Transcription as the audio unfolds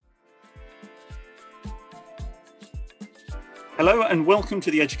Hello and welcome to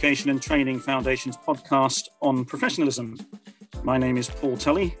the Education and Training Foundation's podcast on professionalism. My name is Paul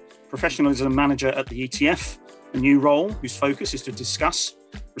Tully, Professionalism Manager at the ETF, a new role whose focus is to discuss,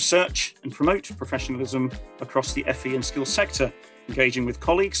 research and promote professionalism across the FE and skills sector, engaging with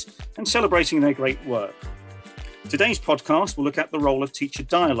colleagues and celebrating their great work. Today's podcast will look at the role of teacher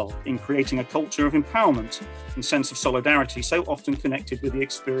dialogue in creating a culture of empowerment and sense of solidarity so often connected with the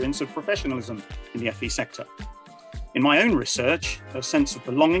experience of professionalism in the FE sector. In my own research, a sense of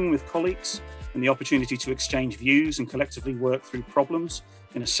belonging with colleagues and the opportunity to exchange views and collectively work through problems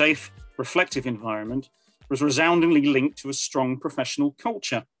in a safe, reflective environment was resoundingly linked to a strong professional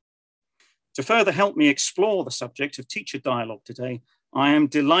culture. To further help me explore the subject of teacher dialogue today, I am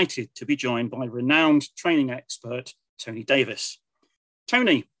delighted to be joined by renowned training expert, Tony Davis.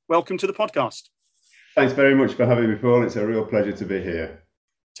 Tony, welcome to the podcast. Thanks very much for having me, Paul. It's a real pleasure to be here.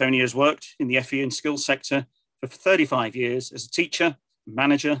 Tony has worked in the FE and skills sector for 35 years as a teacher,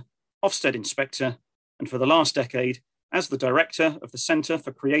 manager, Ofsted inspector, and for the last decade as the director of the Centre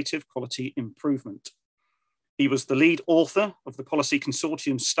for Creative Quality Improvement. He was the lead author of the Policy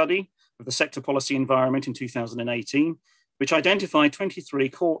Consortium study of the sector policy environment in 2018, which identified 23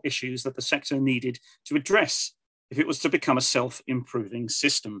 core issues that the sector needed to address if it was to become a self-improving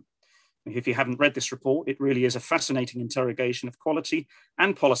system. If you haven't read this report, it really is a fascinating interrogation of quality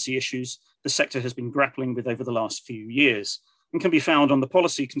and policy issues the sector has been grappling with over the last few years and can be found on the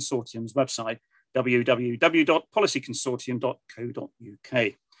Policy Consortium's website,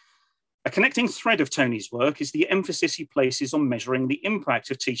 www.policyconsortium.co.uk. A connecting thread of Tony's work is the emphasis he places on measuring the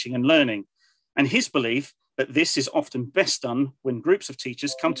impact of teaching and learning, and his belief that this is often best done when groups of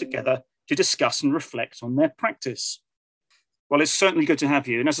teachers come together to discuss and reflect on their practice. Well, it's certainly good to have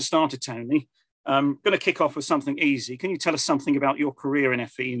you. And as a starter, Tony, I'm going to kick off with something easy. Can you tell us something about your career in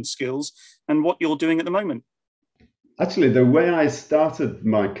FE and skills and what you're doing at the moment? Actually, the way I started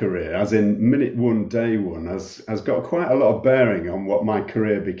my career, as in minute one, day one, has got quite a lot of bearing on what my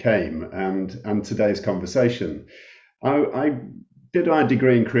career became and today's conversation. I did my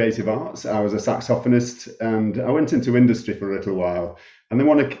degree in creative arts. I was a saxophonist and I went into industry for a little while and then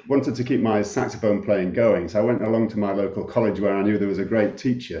wanted to keep my saxophone playing going. So I went along to my local college where I knew there was a great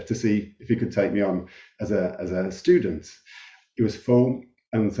teacher to see if he could take me on as a student. It was full.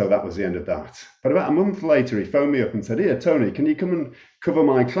 And so that was the end of that. But about a month later, he phoned me up and said, "Here, Tony, can you come and cover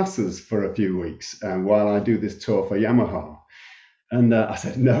my classes for a few weeks while I do this tour for Yamaha?" And I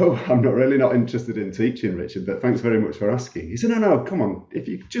said, "No, I'm not interested in teaching, Richard, but thanks very much for asking." He said, No, come on. If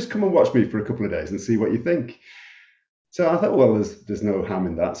you just come and watch me for a couple of days and see what you think." So I thought, well, there's no harm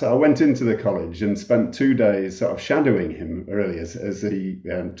in that. So I went into the college and spent 2 days sort of shadowing him really as he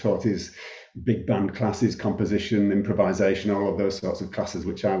taught his big band classes, composition, improvisation, all of those sorts of classes,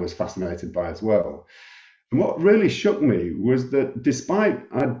 which I was fascinated by as well. And what really shook me was that despite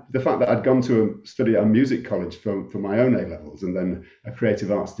the fact that I'd gone to study at a music college for my own A-levels and then a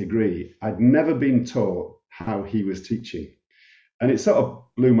creative arts degree, I'd never been taught how he was teaching. And it sort of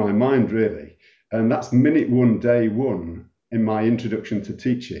blew my mind, really. And that's minute one, day one in my introduction to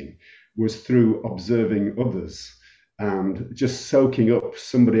teaching was through observing others and just soaking up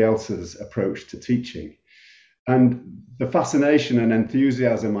somebody else's approach to teaching. And the fascination and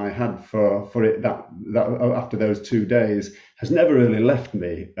enthusiasm I had for it that after those 2 days has never really left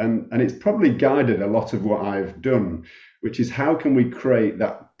me. And it's probably guided a lot of what I've done, which is how can we create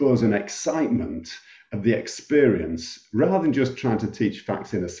that buzz and excitement of the experience rather than just trying to teach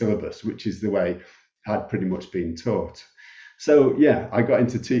facts in a syllabus, which is the way I'd pretty much been taught. So yeah, I got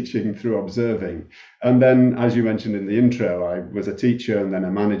into teaching through observing. And then, as you mentioned in the intro, I was a teacher and then a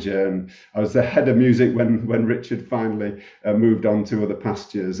manager, and I was the head of music when Richard finally moved on to other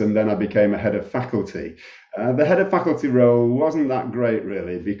pastures, and then I became a head of faculty. The head of faculty role wasn't that great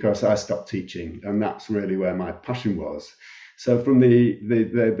really because I stopped teaching, and that's really where my passion was. So from the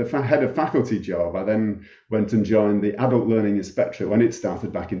head of faculty job, I then went and joined the Adult Learning Inspectorate when it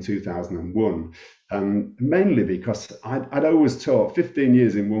started back in 2001. Mainly because I'd always taught 15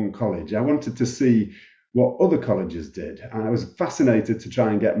 years in one college. I wanted to see what other colleges did. And I was fascinated to try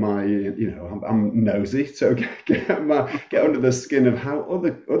and get my, I'm nosy, so get under the skin of how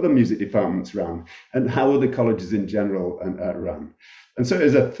other music departments ran and how other colleges in general ran. And so it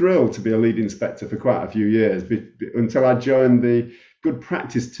was a thrill to be a lead inspector for quite a few years until I joined the good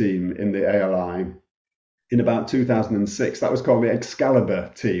practice team in the ALI in about 2006. That was called the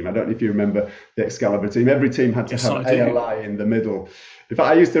Excalibur team. I don't know if you remember the Excalibur team. Every team had to have ALI in the middle. In fact,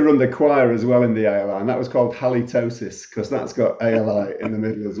 I used to run the choir as well in the ALI, and that was called halitosis because that's got ALI in the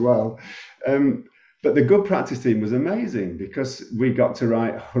middle as well. But the good practice team was amazing because we got to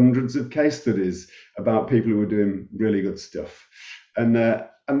write hundreds of case studies about people who were doing really good stuff. And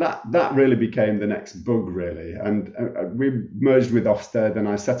that really became the next bug, really. And we merged with Ofsted, and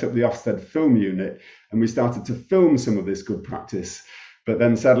I set up the Ofsted film unit, and we started to film some of this good practice. But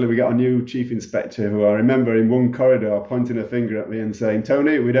then sadly, we got a new chief inspector who I remember in one corridor pointing a finger at me and saying,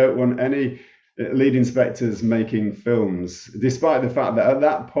 "Tony, we don't want any lead inspectors making films," despite the fact that at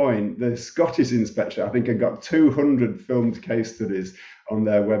that point, the Scottish inspector, I think, had got 200 filmed case studies on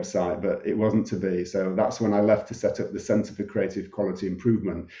their website, but it wasn't to be. So that's when I left to set up the Centre for Creative Quality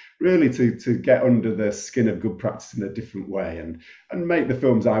Improvement, really to get under the skin of good practice in a different way and make the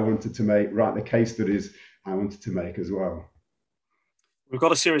films I wanted to make, write the case studies I wanted to make as well. We've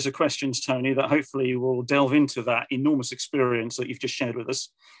got a series of questions, Tony, that hopefully will delve into that enormous experience that you've just shared with us.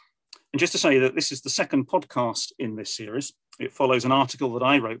 And just to say that this is the second podcast in this series. It follows an article that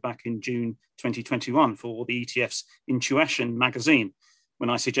I wrote back in June 2021 for the ETF's Intuition magazine, when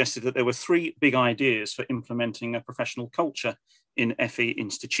I suggested that there were three big ideas for implementing a professional culture in FE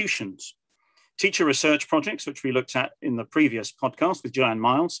institutions. Teacher research projects, which we looked at in the previous podcast with Joanne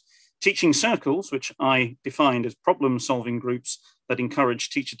Miles, teaching circles, which I defined as problem-solving groups that encourage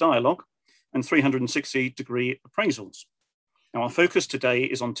teacher dialogue, and 360-degree appraisals. Now, our focus today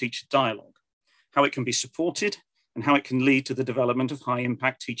is on teacher dialogue, how it can be supported and how it can lead to the development of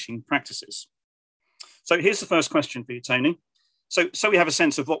high-impact teaching practices. So here's the first question for you, Tony. So we have a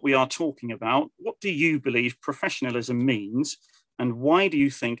sense of what we are talking about. What do you believe professionalism means, and why do you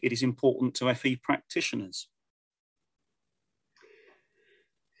think it is important to FE practitioners?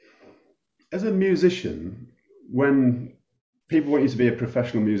 As a musician, when people want you to be a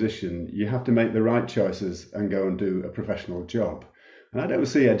professional musician, you have to make the right choices and go and do a professional job. And I don't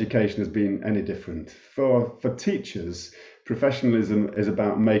see education as being any different. For teachers, professionalism is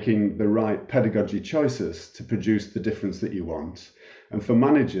about making the right pedagogy choices to produce the difference that you want. And for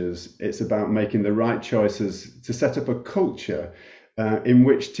managers, it's about making the right choices to set up a culture in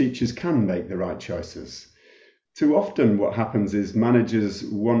which teachers can make the right choices. Too often what happens is managers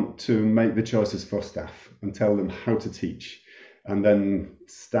want to make the choices for staff and tell them how to teach. And then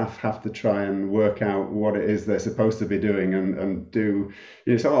staff have to try and work out what it is they're supposed to be doing and do.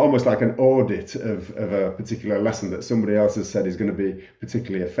 It's almost like an audit of a particular lesson that somebody else has said is going to be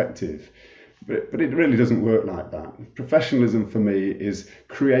particularly effective. But it really doesn't work like that. Professionalism for me is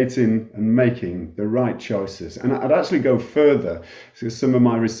creating and making the right choices. And I'd actually go further. So some of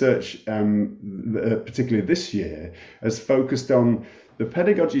my research, particularly this year, has focused on the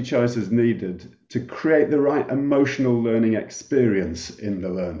pedagogy choices needed to create the right emotional learning experience in the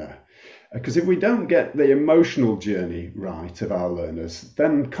learner. Because if we don't get the emotional journey right of our learners,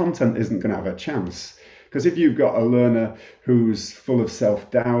 then content isn't going to have a chance. Because if you've got a learner who's full of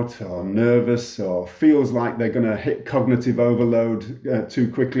self-doubt or nervous or feels like they're going to hit cognitive overload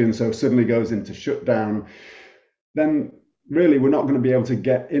too quickly and so suddenly goes into shutdown, then really we're not going to be able to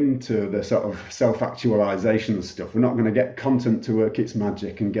get into the sort of self-actualization stuff. We're not going to get content to work its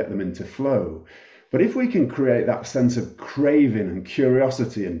magic and get them into flow. But if we can create that sense of craving and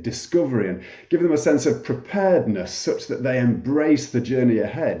curiosity and discovery and give them a sense of preparedness such that they embrace the journey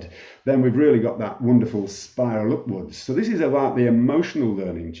ahead, then we've really got that wonderful spiral upwards. So this is about the emotional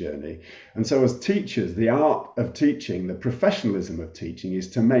learning journey. And so as teachers, the art of teaching, the professionalism of teaching is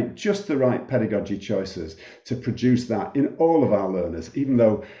to make just the right pedagogy choices to produce that in all of our learners, even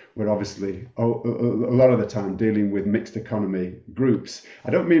though we're obviously a lot of the time dealing with mixed economy groups. I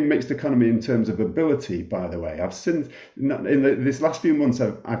don't mean mixed economy in terms of ability, by the way. I've seen this last few months,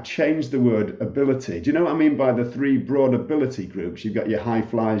 I've changed the word ability. Do you know what I mean by the three broad ability groups? You've got your high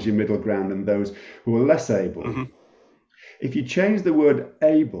flyers, your middle ground, and those who are less able. Mm-hmm. If you change the word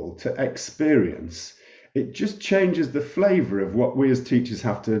able to experience, it just changes the flavour of what we as teachers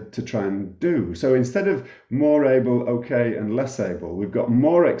have to try and do. So instead of more able, okay, and less able, we've got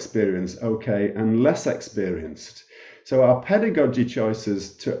more experience, okay, and less experienced. So our pedagogy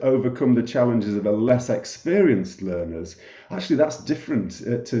choices to overcome the challenges of a less experienced learners, actually that's different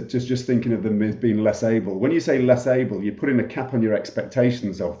to just thinking of them as being less able. When you say less able, you're putting a cap on your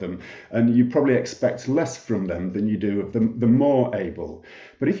expectations of them, and you probably expect less from them than you do of the more able.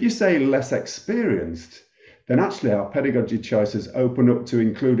 But if you say less experienced, then actually our pedagogy choices open up to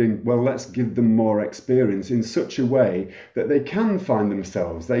including, well, let's give them more experience in such a way that they can find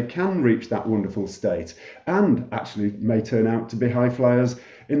themselves, they can reach that wonderful state, and actually may turn out to be high flyers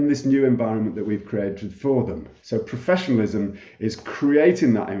in this new environment that we've created for them. So professionalism is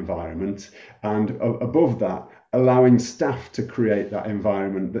creating that environment, and above that, allowing staff to create that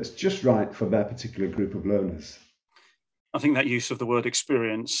environment that's just right for their particular group of learners. I think that use of the word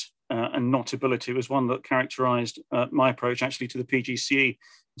experience and not ability was one that characterised my approach actually to the PGCE.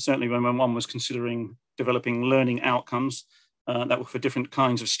 Certainly when one was considering developing learning outcomes that were for different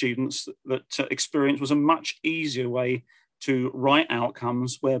kinds of students, that experience was a much easier way to write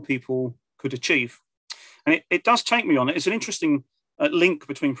outcomes where people could achieve. And it does take me on it. It's an interesting link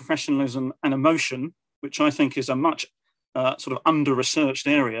between professionalism and emotion, which I think is a much sort of under-researched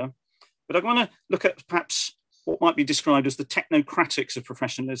area. But I want to look at perhaps what might be described as the technocratics of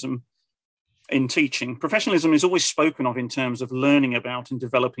professionalism in teaching. Professionalism is always spoken of in terms of learning about and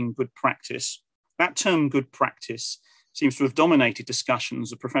developing good practice. That term good practice seems to have dominated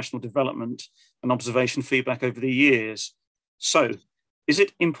discussions of professional development and observation feedback over the years. So, is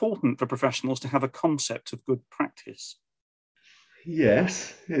it important for professionals to have a concept of good practice?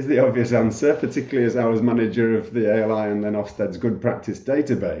 Yes, is the obvious answer, particularly as I was manager of the ALI and then Ofsted's good practice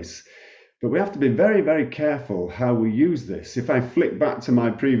database. But we have to be very, very careful how we use this. If I flick back to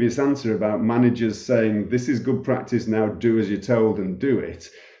my previous answer about managers saying, this is good practice, now do as you're told and do it,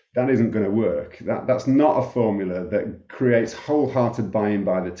 that isn't going to work. That's not a formula that creates wholehearted buy-in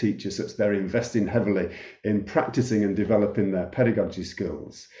by the teacher, such they're investing heavily in practicing and developing their pedagogy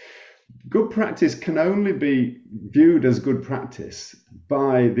skills. Good practice can only be viewed as good practice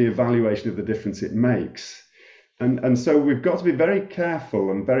by the evaluation of the difference it makes. And so we've got to be very careful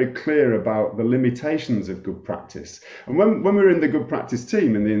and very clear about the limitations of good practice. And when we were in the good practice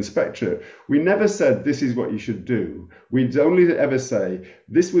team in the inspectorate, we never said this is what you should do. We'd only ever say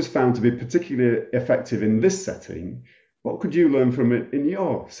this was found to be particularly effective in this setting. What could you learn from it in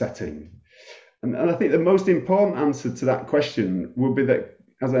your setting? And I think the most important answer to that question would be that,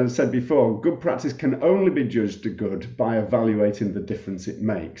 as I said before, good practice can only be judged good by evaluating the difference it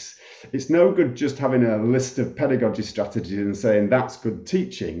makes. It's no good just having a list of pedagogy strategies and saying that's good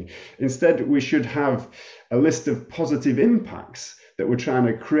teaching. Instead, we should have a list of positive impacts that we're trying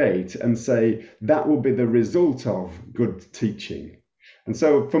to create and say that will be the result of good teaching. And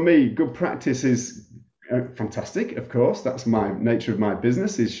so for me, good practice is fantastic, of course. That's my nature of my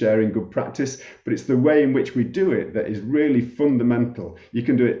business, is sharing good practice, but it's the way in which we do it that is really fundamental. You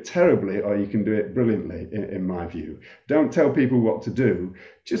can do it terribly or you can do it brilliantly, in my view. Don't tell people what to do,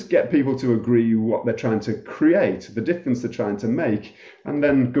 just get people to agree what they're trying to create, the difference they're trying to make, and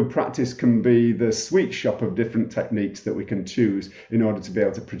then good practice can be the sweet shop of different techniques that we can choose in order to be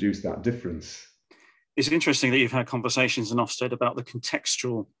able to produce that difference. It's interesting that you've had conversations in Ofsted about the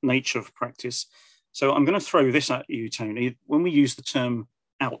contextual nature of practice. So I'm going to throw this at you, Tony. When we use the term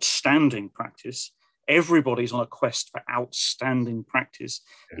outstanding practice, everybody's on a quest for outstanding practice.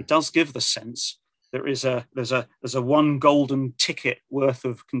 Yeah. It does give the sense there's a one golden ticket worth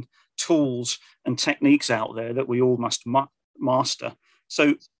of tools and techniques out there that we all must master.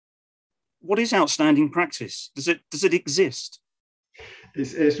 So what is outstanding practice? Does it exist?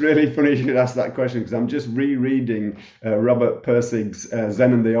 It's really funny you should ask that question, because I'm just rereading Robert Pirsig's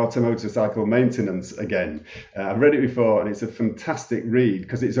Zen and the Automotive Cycle Maintenance again. I've read it before and it's a fantastic read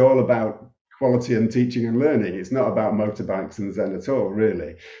because it's all about quality and teaching and learning. It's not about motorbikes and Zen at all,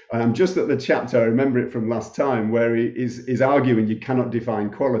 really. Just at the chapter, I remember it from last time, where he is arguing you cannot define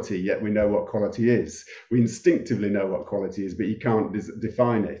quality, yet we know what quality is. We instinctively know what quality is, but you can't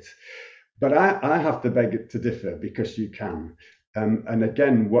define it. But I have to beg to differ, because you can. And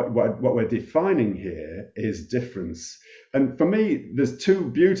again, what we're defining here is difference. And for me, there's two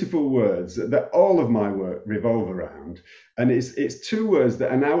beautiful words that all of my work revolve around. And it's two words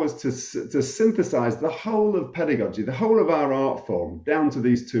that allow us to synthesize the whole of pedagogy, the whole of our art form, down to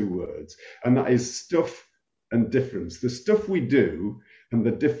these two words. And that is stuff and difference. The stuff we do and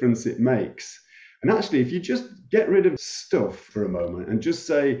the difference it makes. And actually, if you just get rid of stuff for a moment and just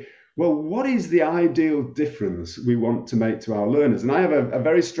say, well, what is the ideal difference we want to make to our learners? And I have a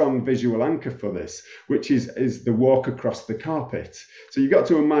very strong visual anchor for this, which is the walk across the carpet. So you've got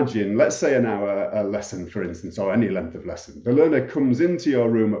to imagine, let's say an hour lesson, for instance, or any length of lesson. The learner comes into your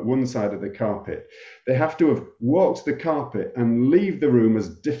room at one side of the carpet. They have to have walked the carpet and leave the room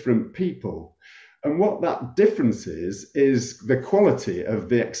as different people. And what that difference is the quality of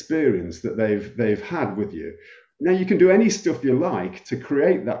the experience that they've had with you. Now, you can do any stuff you like to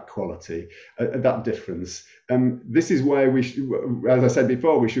create that quality, that difference. This is why we should, as I said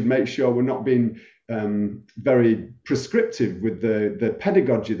before, we should make sure we're not being very prescriptive with the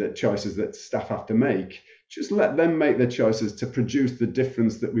pedagogy choices that staff have to make. Just let them make their choices to produce the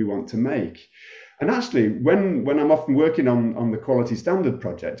difference that we want to make. And actually, when I'm often working on the quality standard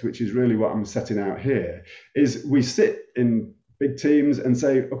project, which is really what I'm setting out here, is we sit in big teams and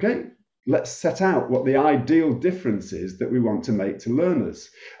say, okay, let's set out what the ideal difference is that we want to make to learners.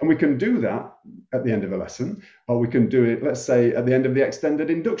 And we can do that at the end of a lesson, or we can do it, let's say, at the end of the extended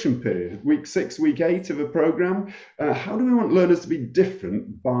induction period, week 6, week 8 of a program. How do we want learners to be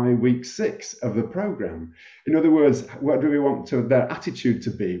different by week 6 of the program? In other words, what do we want their attitude to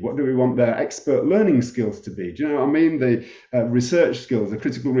be? What do we want their expert learning skills to be? Do you know what I mean? The research skills, the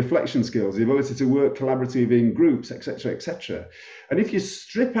critical reflection skills, the ability to work collaboratively in groups, etc., etc. And if you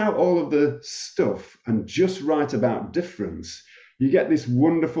strip out all of the stuff and just write about difference, you get this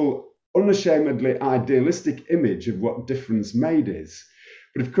wonderful, unashamedly idealistic image of what difference made is.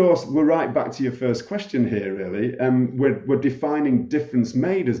 But of course, we're right back to your first question here, really. We're defining difference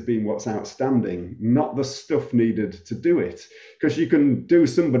made as being what's outstanding, not the stuff needed to do it. Because you can do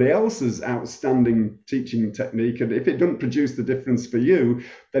somebody else's outstanding teaching technique, and if it doesn't produce the difference for you,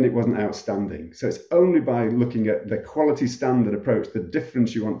 then it wasn't outstanding. So it's only by looking at the quality standard approach, the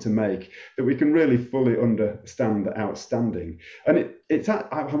difference you want to make, that we can really fully understand the outstanding. And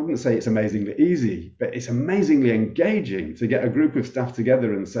I wouldn't say it's amazingly easy, but it's amazingly engaging to get a group of staff together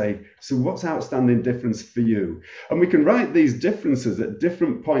and say, so what's outstanding difference for you? And we can write these differences at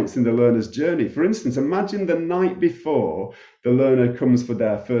different points in the learner's journey. For instance, imagine the night before the learner comes for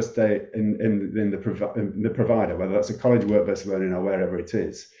their first day in the provider, whether that's a college work-based learning or wherever it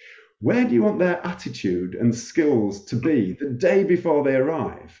is. Where do you want their attitude and skills to be the day before they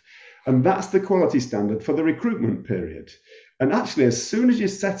arrive? And that's the quality standard for the recruitment period. And actually, as soon as you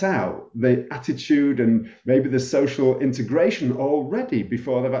set out the attitude and maybe the social integration already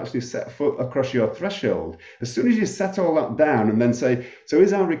before they've actually set foot across your threshold, as soon as you set all that down and then say, so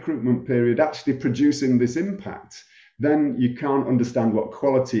is our recruitment period actually producing this impact? Then you can't understand what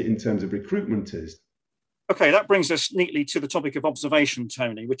quality in terms of recruitment is. Okay, that brings us neatly to the topic of observation,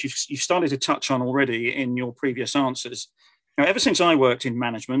 Tony, which you've started to touch on already in your previous answers. Now, ever since I worked in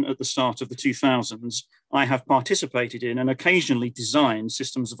management at the start of the 2000s, I have participated in and occasionally designed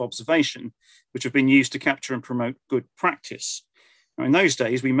systems of observation, which have been used to capture and promote good practice. Now, in those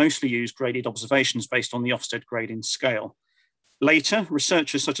days, we mostly used graded observations based on the Ofsted grading scale. Later,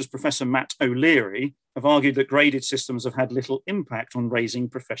 researchers such as Professor Matt O'Leary have argued that graded systems have had little impact on raising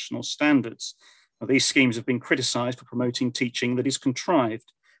professional standards. Now, these schemes have been criticised for promoting teaching that is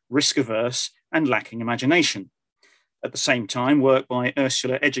contrived, risk-averse, and lacking imagination. At the same time, work by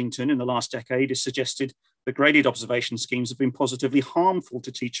Ursula Edgington in the last decade has suggested that graded observation schemes have been positively harmful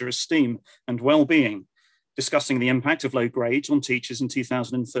to teacher esteem and well-being. Discussing the impact of low grades on teachers in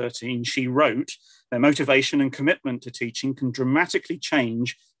 2013, she wrote, their motivation and commitment to teaching can dramatically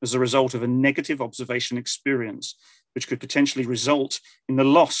change as a result of a negative observation experience, which could potentially result in the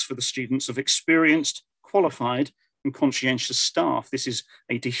loss for the students of experienced, qualified, and conscientious staff. This is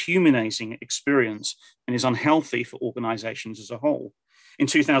a dehumanizing experience and is unhealthy for organizations as a whole. In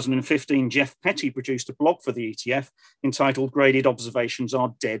 2015, Jeff Petty produced a blog for the ETF entitled Graded Observations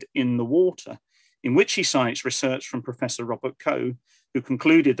Are Dead in the Water, in which he cites research from Professor Robert Coe, who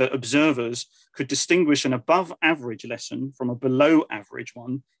concluded that observers could distinguish an above average lesson from a below average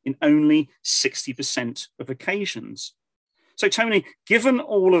one in only 60% of occasions. So Tony, given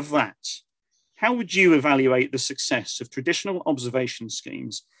all of that, how would you evaluate the success of traditional observation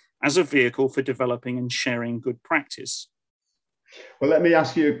schemes as a vehicle for developing and sharing good practice? Well, let me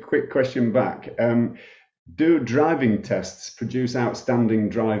ask you a quick question back. Do driving tests produce outstanding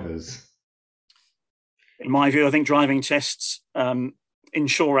drivers? In my view, I think driving tests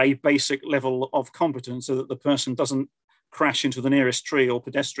ensure a basic level of competence so that the person doesn't crash into the nearest tree or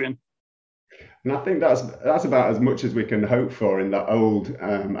pedestrian. And I think that's about as much as we can hope for in that old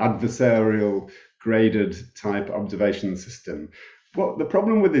adversarial graded type observation system. What the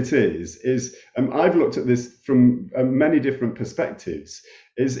problem with it is I've looked at this from many different perspectives.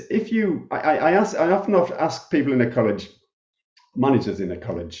 Is if you, I often ask people in a college, managers in a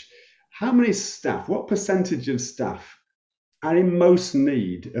college, how many staff, what percentage of staff are in most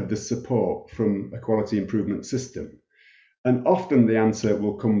need of the support from a quality improvement system? And often the answer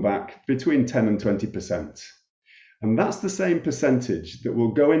will come back between 10 and 20%. And that's the same percentage that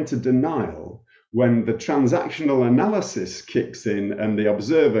will go into denial when the transactional analysis kicks in and the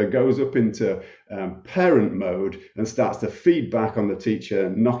observer goes up into parent mode and starts to feedback on the teacher,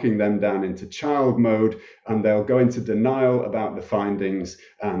 knocking them down into child mode, and they'll go into denial about the findings,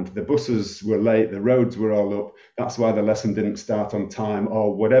 and the buses were late, the roads were all up, that's why the lesson didn't start on time,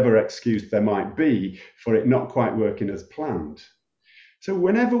 or whatever excuse there might be for it not quite working as planned. So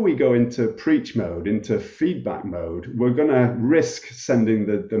whenever we go into preach mode, into feedback mode, we're going to risk sending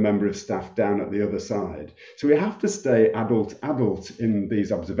the member of staff down at the other side. So we have to stay adult in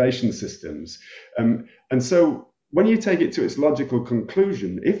these observation systems. And so when you take it to its logical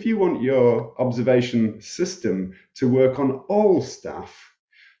conclusion, if you want your observation system to work on all staff,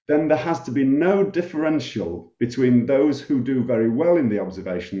 then there has to be no differential between those who do very well in the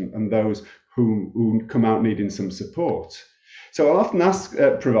observation and those who come out needing some support. So I'll often ask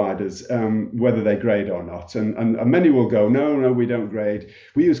providers whether they grade or not, and many will go, no, we don't grade.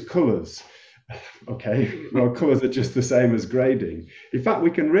 We use colours. Okay, well, colours are just the same as grading. In fact,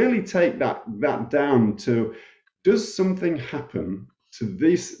 we can really take that down to, does something happen to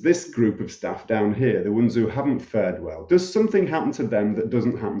this group of staff down here, the ones who haven't fared well? Does something happen to them that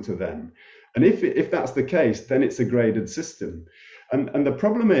doesn't happen to them? And if that's the case, then it's a graded system. And the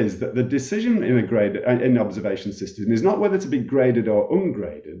problem is that the decision in an observation system is not whether to be graded or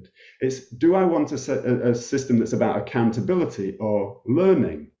ungraded. It's, do I want a system that's about accountability or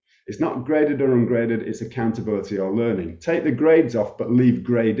learning? It's not graded or ungraded, it's accountability or learning. Take the grades off, but leave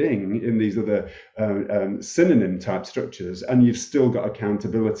grading in these other synonym type structures, and you've still got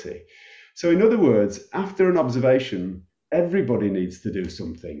accountability. So in other words, after an observation, everybody needs to do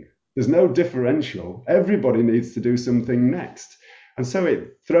something. There's no differential. Everybody needs to do something next. And so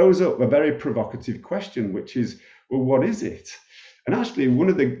it throws up a very provocative question, which is, well, what is it? And actually, one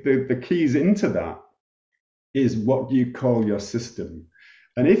of the keys into that is, what do you call your system?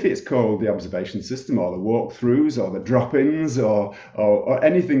 And if it's called the observation system or the walkthroughs or the drop-ins or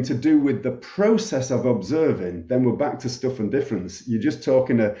anything to do with the process of observing, then we're back to stuff and difference. You're just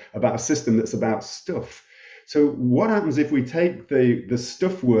talking about a system that's about stuff. So what happens if we take the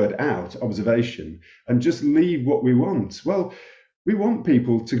stuff word out, observation, and just leave what we want? Well, we want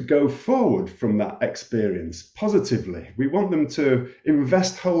people to go forward from that experience positively. We want them to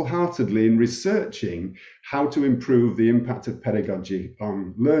invest wholeheartedly in researching how to improve the impact of pedagogy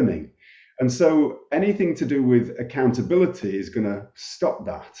on learning. And so anything to do with accountability is going to stop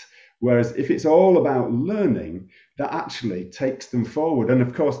that. Whereas if it's all about learning, that actually takes them forward, and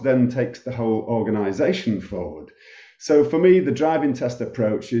of course then takes the whole organization forward. So for me, the driving test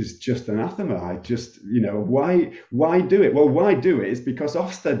approach is just anathema. I just, why do it? Well, why do it? It's because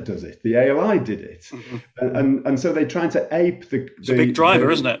Ofsted does it. The ALI did it. Mm-hmm. And so they're trying to ape it's a big driver,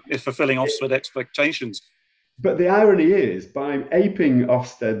 isn't it? It's fulfilling Ofsted expectations. But the irony is, by aping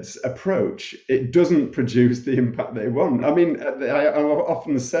Ofsted's approach, it doesn't produce the impact they want. I mean, I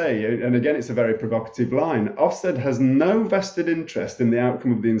often say, and again, it's a very provocative line, Ofsted has no vested interest in the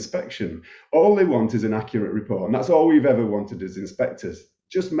outcome of the inspection. All they want is an accurate report. And that's all we've ever wanted as inspectors.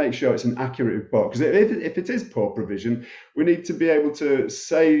 Just make sure it's an accurate report. Because if it is poor provision, we need to be able to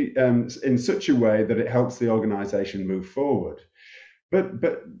say in such a way that it helps the organisation move forward.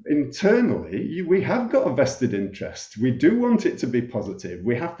 But internally, we have got a vested interest. We do want it to be positive.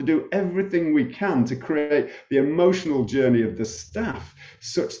 We have to do everything we can to create the emotional journey of the staff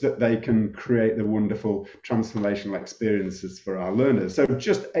such that they can create the wonderful transformational experiences for our learners. So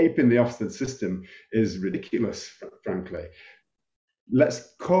just aping the Ofsted system is ridiculous, frankly.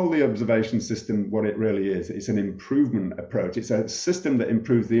 Let's call the observation system what it really is. It's an improvement approach. It's a system that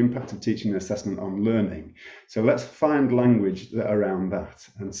improves the impact of teaching and assessment on learning. So let's find language around that.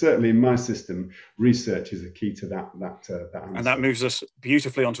 And certainly in my system, research is a key to that answer. And that moves us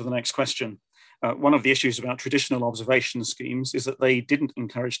beautifully onto the next question. One of the issues about traditional observation schemes is that they didn't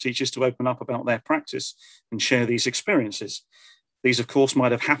encourage teachers to open up about their practice and share these experiences. These, of course,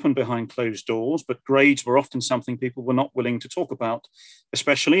 might have happened behind closed doors, but grades were often something people were not willing to talk about,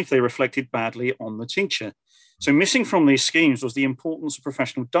 especially if they reflected badly on the teacher. So missing from these schemes was the importance of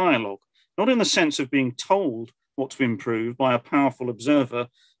professional dialogue, not in the sense of being told what to improve by a powerful observer,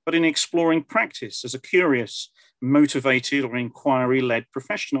 but in exploring practice as a curious, motivated or inquiry-led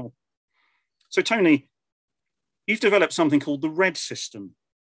professional. So Tony, you've developed something called the RED system.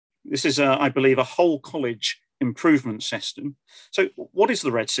 This is, I believe, a whole college improvement system. So what is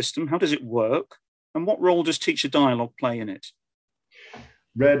the RED system? How does it work? And what role does teacher dialogue play in it?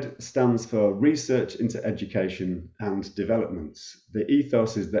 RED stands for Research into Education and Development. The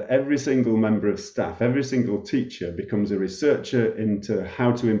ethos is that every single member of staff, every single teacher becomes a researcher into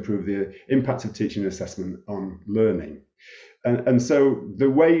how to improve the impact of teaching and assessment on learning. And so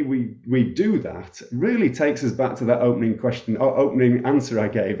the way we do that really takes us back to that opening answer I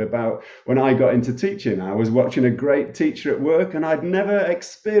gave about when I got into teaching. I was watching a great teacher at work and I'd never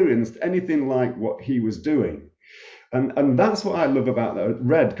experienced anything like what he was doing. And that's what I love about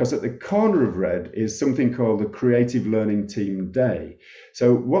RED, because at the corner of RED is something called the Creative Learning Team Day.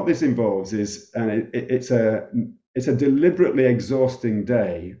 So what this involves is, it's a deliberately exhausting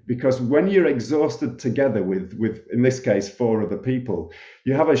day, because when you're exhausted together with in this case 4 other people,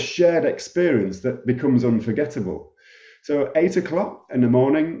 you have a shared experience that becomes unforgettable. So 8 o'clock in the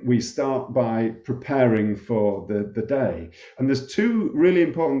morning, we start by preparing for the day. And there's 2 really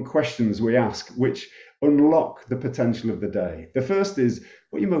important questions we ask, which unlock the potential of the day. The first is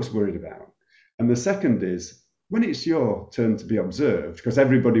what you're most worried about. And the second is when it's your turn to be observed, because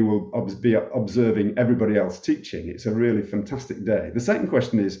everybody will be observing everybody else teaching. It's a really fantastic day. The second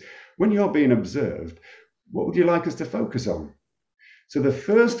question is, when you're being observed, what would you like us to focus on? So the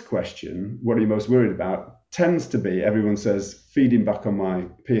first question, what are you most worried about, tends to be, everyone says, feeding back on my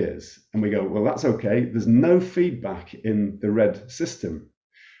peers. And we go, well, that's okay. There's no feedback in the red system.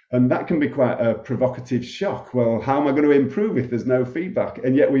 And that can be quite a provocative shock. Well, how am I going to improve if there's no feedback?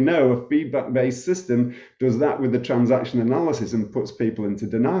 And yet we know a feedback-based system does that with the transaction analysis and puts people into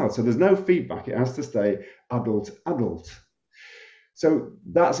denial. So there's no feedback. It has to stay adult. So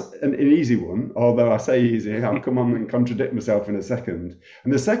that's an easy one, although I say easy, I'll come on and contradict myself in a second.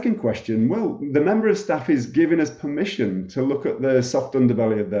 And the second question, well, the member of staff is giving us permission to look at the soft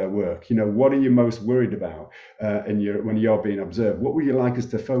underbelly of their work. You know, what are you most worried about when you're being observed? What would you like us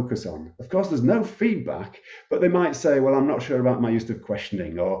to focus on? Of course, there's no feedback, but they might say, well, I'm not sure about my use of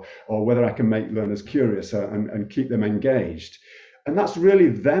questioning or whether I can make learners curious and keep them engaged. And that's really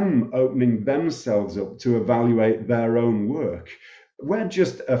them opening themselves up to evaluate their own work. We're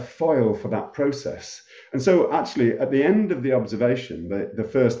just a foil for that process. And so actually at the end of the observation, the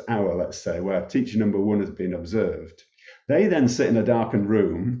first hour, let's say, where teacher number one has been observed, they then sit in a darkened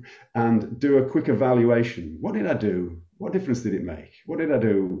room and do a quick evaluation. What did I do? What difference did it make? What did I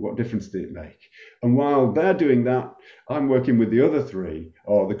do? What difference did it make? And while they're doing that, I'm working with the other three,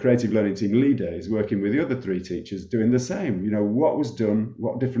 or the creative learning team leader is working with the other three teachers doing the same. You know, what was done?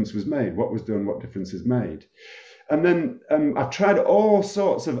 What difference was made? What was done? What difference is made? And then I've tried all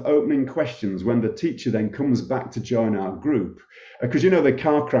sorts of opening questions when the teacher then comes back to join our group. Because, you know, the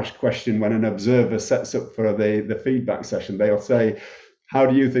car crash question, when an observer sets up for the feedback session, they'll say, how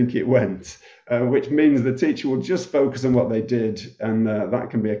do you think it went? Which means the teacher will just focus on what they did. And that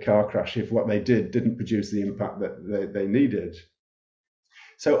can be a car crash if what they didn't produce the impact that they needed.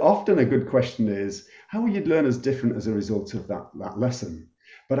 So often a good question is, how will you learn as different as a result of that lesson?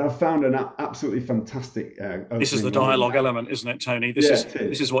 But I've found an absolutely fantastic. This is the dialogue element, isn't it, Tony? This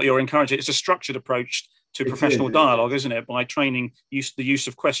is what you're encouraging. It's a structured approach to professional dialogue, isn't it? By training the use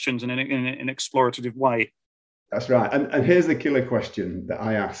of questions in an explorative way. That's right. And here's the killer question that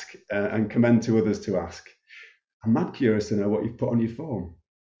I ask and commend to others to ask. I'm mad curious to know what you've put on your form.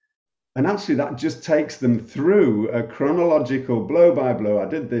 And actually, that just takes them through a chronological blow by blow. I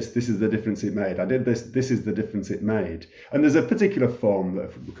did this is the difference it made. I did this is the difference it made. And there's a particular form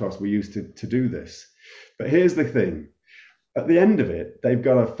that, of course, we use to do this. But here's the thing. At the end of it, they've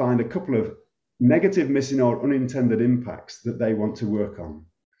got to find a couple of negative, missing, or unintended impacts that they want to work on.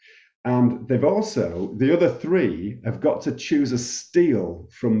 And they've also, the other three have got to choose a steal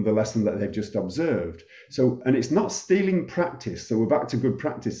from the lesson that they've just observed. So, and it's not stealing practice. So we're back to good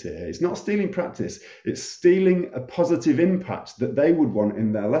practice here. It's not stealing practice. It's stealing a positive impact that they would want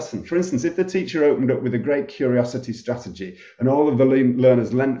in their lesson. For instance, if the teacher opened up with a great curiosity strategy and all of the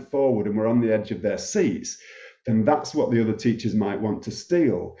learners leant forward and were on the edge of their seats, then that's what the other teachers might want to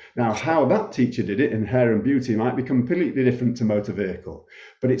steal. Now, how that teacher did it in hair and beauty might be completely different to motor vehicle,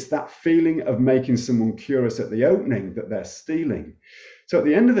 but it's that feeling of making someone curious at the opening that they're stealing. So at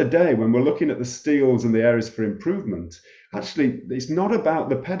the end of the day, when we're looking at the steals and the areas for improvement, actually, it's not about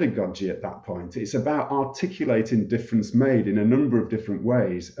the pedagogy at that point. It's about articulating difference made in a number of different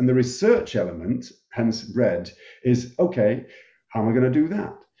ways. And the research element, hence red, is, okay, how am I going to do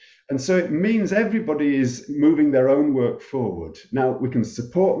that? And so it means everybody is moving their own work forward. Now, we can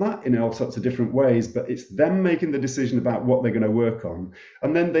support that in all sorts of different ways, but it's them making the decision about what they're going to work on.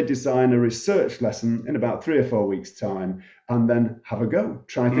 And then they design a research lesson in about 3 or 4 weeks' time, and then have a go,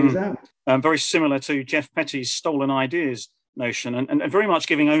 try things out. Very similar to Jeff Petty's stolen ideas notion, and very much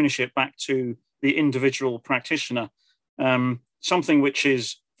giving ownership back to the individual practitioner. Something which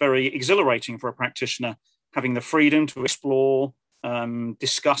is very exhilarating for a practitioner, having the freedom to explore,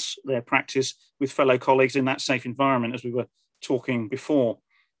 discuss their practice with fellow colleagues in that safe environment, as we were talking before.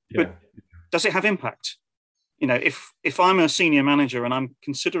 Yeah. But does it have impact? You know, if I'm a senior manager and I'm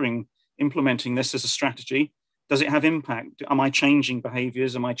considering implementing this as a strategy, does it have impact? Am I changing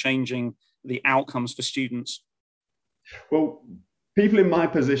behaviors? Am I changing the outcomes for students? Well, people in my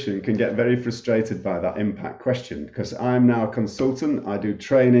position can get very frustrated by that impact question, because I'm now a consultant. I do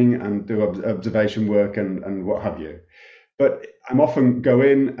training and do observation work and what have you. But I'm often go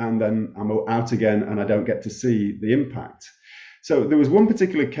in and then I'm out again and I don't get to see the impact. So there was one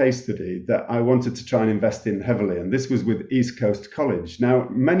particular case study that I wanted to try and invest in heavily, and this was with East Coast College. Now,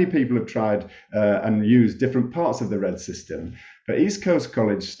 many people have tried and used different parts of the RED system, but East Coast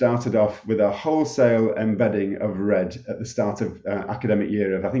College started off with a wholesale embedding of RED at the start of academic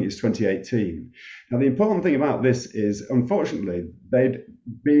year of, I think it's 2018. Now, the important thing about this is, unfortunately, they'd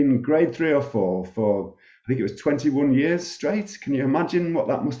been grade 3 or 4 for, I think it was 21 years straight. Can you imagine what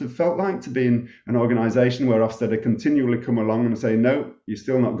that must have felt like to be in an organisation where Ofsted had continually come along and say, no, you're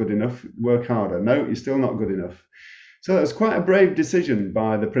still not good enough, work harder. No, you're still not good enough. So it was quite a brave decision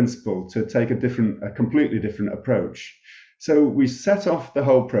by the principal to take a completely different approach. So we set off the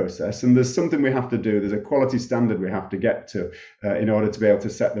whole process, and there's something we have to do. There's a quality standard we have to get to in order to be able to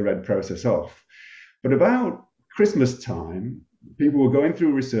set the RED process off. But about Christmas time, people were going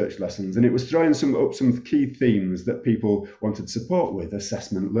through research lessons, and it was throwing up some key themes that people wanted support with: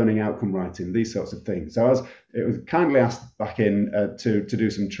 assessment, learning outcome writing, these sorts of things. So it was kindly asked back in to do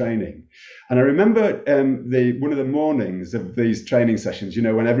some training. And I remember one of the mornings of these training sessions,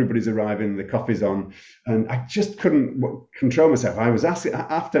 when everybody's arriving, the coffee's on, and I just couldn't control myself. I was asked,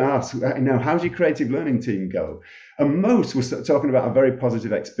 how's your creative learning team go? And most were talking about a very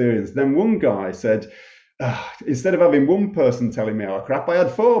positive experience. Then one guy said, instead of having one person telling me I was crap, I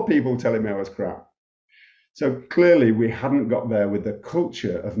had 4 people telling me I was crap. So clearly we hadn't got there with the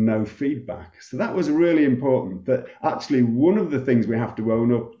culture of no feedback. So that was really important, that actually one of the things we have to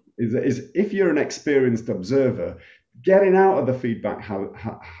own up is if you're an experienced observer, getting out of the feedback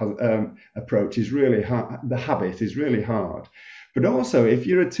approach is really hard. The habit is really hard. But also, if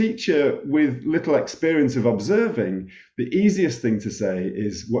you're a teacher with little experience of observing, the easiest thing to say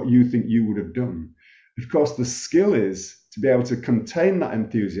is what you think you would have done. Of course, the skill is to be able to contain that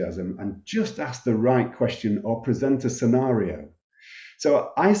enthusiasm and just ask the right question or present a scenario.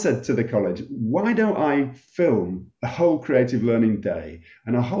 So I said to the college, why don't I film a whole creative learning day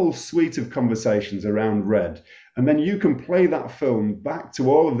and a whole suite of conversations around RED, and then you can play that film back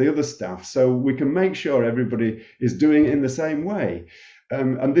to all of the other staff so we can make sure everybody is doing it in the same way.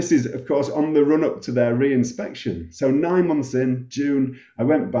 And this is, of course, on the run up to their re-inspection. So 9 months in, June, I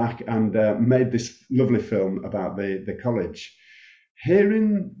went back and made this lovely film about the college.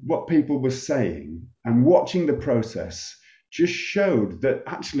 Hearing what people were saying and watching the process just showed that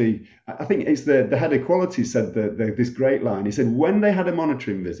actually, I think it's the head of quality said this great line. He said, when they had a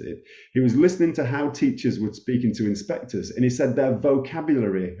monitoring visit, he was listening to how teachers were speaking to inspectors, and he said their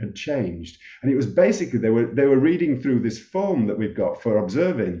vocabulary had changed. And it was basically, they were reading through this form that we've got for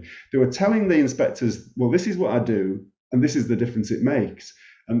observing. They were telling the inspectors, well, this is what I do, and this is the difference it makes.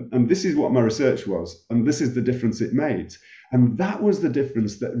 And this is what my research was, and this is the difference it made. And that was the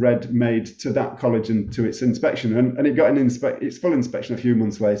difference that RED made to that college and to its inspection. And it got its full inspection a few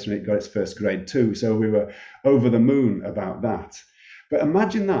months later, and it got its first grade too. So we were over the moon about that. But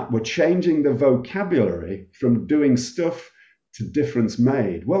imagine that, we're changing the vocabulary from doing stuff to difference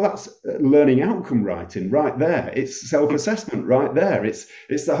made. Well, that's learning outcome writing right there. It's self-assessment right there. It's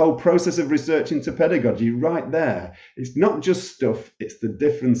the whole process of research into pedagogy right there. It's not just stuff, it's the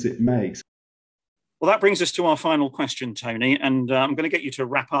difference it makes. Well, that brings us to our final question, Tony, and I'm going to get you to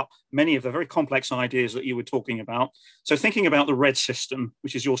wrap up many of the very complex ideas that you were talking about. So thinking about the RED system,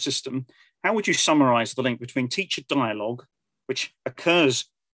 which is your system, how would you summarize the link between teacher dialogue, which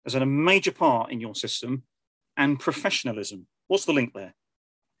occurs as a major part in your system, and professionalism? What's the link there?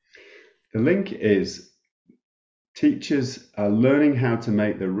 The link is teachers are learning how to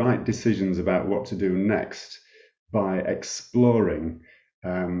make the right decisions about what to do next by exploring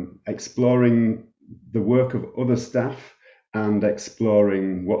the work of other staff and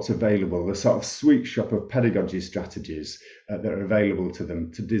exploring what's available, the sort of sweet shop of pedagogy strategies that are available to them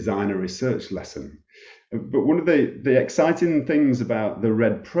to design a research lesson. But one of the exciting things about the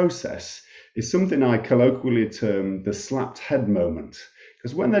RED process is something I colloquially term the slapped head moment.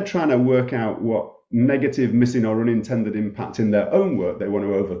 Because when they're trying to work out what negative, missing or unintended impact in their own work they want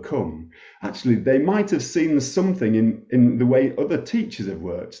to overcome, actually they might have seen something in the way other teachers have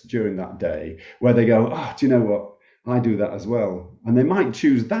worked during that day where they go, do you know what? I do that as well. And they might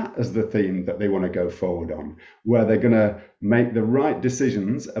choose that as the theme that they want to go forward on, where they're going to make the right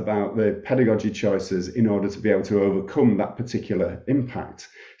decisions about the pedagogy choices in order to be able to overcome that particular impact.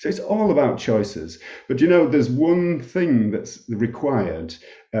 So it's all about choices. But there's one thing that's required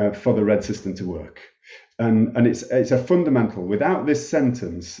for the RED system to work. And it's a fundamental. Without this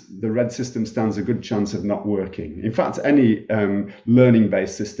sentence, the RED system stands a good chance of not working. In fact, any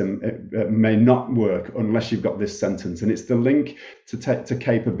learning-based system may not work unless you've got this sentence. And it's the link to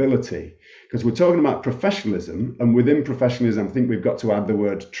capability. Because we're talking about professionalism, and within professionalism, I think we've got to add the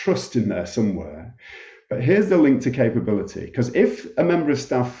word trust in there somewhere. But here's the link to capability, because if a member of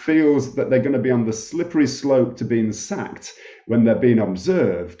staff feels that they're going to be on the slippery slope to being sacked when they're being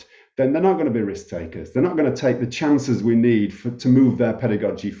observed, then they're not going to be risk takers. They're not going to take the chances we need to move their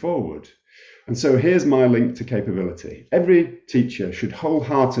pedagogy forward. And so here's my link to capability. Every teacher should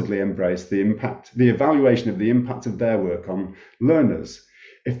wholeheartedly embrace the evaluation of the impact of their work on learners.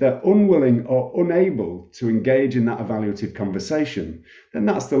 If they're unwilling or unable to engage in that evaluative conversation, then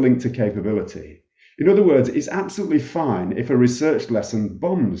that's the link to capability. In other words, it's absolutely fine if a research lesson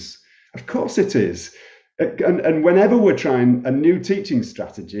bombs. Of course it is. And whenever we're trying a new teaching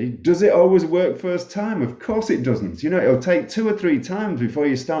strategy, does it always work first time? Of course it doesn't. It'll take 2 or 3 times before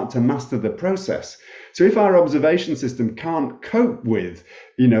you start to master the process. So if our observation system can't cope with,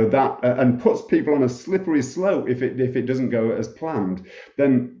 that and puts people on a slippery slope if it doesn't go as planned,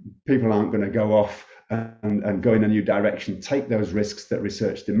 then people aren't going to go off and go in a new direction, take those risks that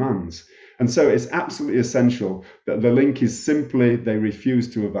research demands. And so it's absolutely essential that the link is simply they refuse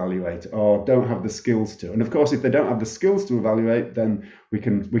to evaluate or don't have the skills to. And of course, if they don't have the skills to evaluate, then we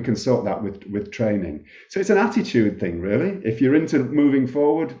can sort that with training. So it's an attitude thing, really. If you're into moving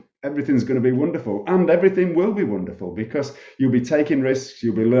forward, everything's going to be wonderful, and everything will be wonderful because you'll be taking risks,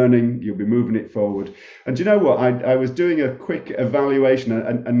 you'll be learning, you'll be moving it forward. And do you know what? I was doing a quick evaluation,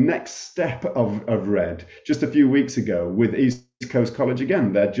 a next step of RED just a few weeks ago with East Coast College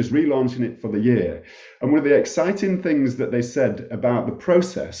again. They're just relaunching it for the year. And one of the exciting things that they said about the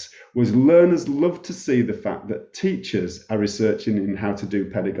process was learners love to see the fact that teachers are researching in how to do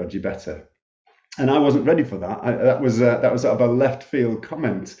pedagogy better. And I wasn't ready for that. That was sort of a left field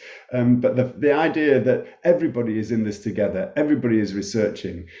comment. But the idea that everybody is in this together, everybody is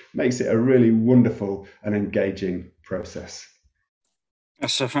researching, makes it a really wonderful and engaging process.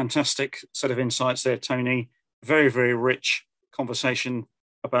 That's a fantastic set of insights there, Tony. Very, very rich conversation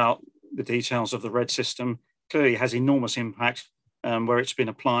about the details of the RED system. Clearly has enormous impact where it's been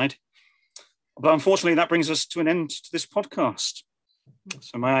applied. But unfortunately, that brings us to an end to this podcast.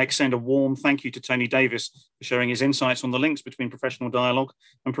 So may I extend a warm thank you to Tony Davis for sharing his insights on the links between professional dialogue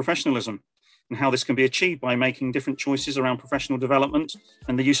and professionalism, and how this can be achieved by making different choices around professional development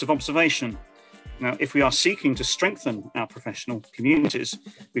and the use of observation. Now, if we are seeking to strengthen our professional communities,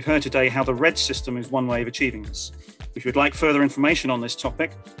 we've heard today how the RED system is one way of achieving this. If you'd like further information on this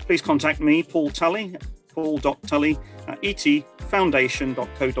topic, please contact me, Paul Tully,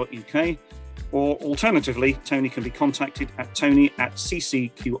 paul.tully@etfoundation.co.uk, or alternatively, Tony can be contacted at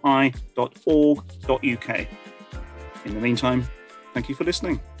tony@ccqi.org.uk. In the meantime, thank you for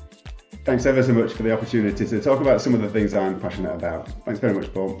listening. Thanks ever so much for the opportunity to talk about some of the things I'm passionate about. Thanks very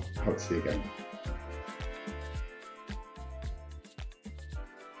much, Paul. Hope to see you again.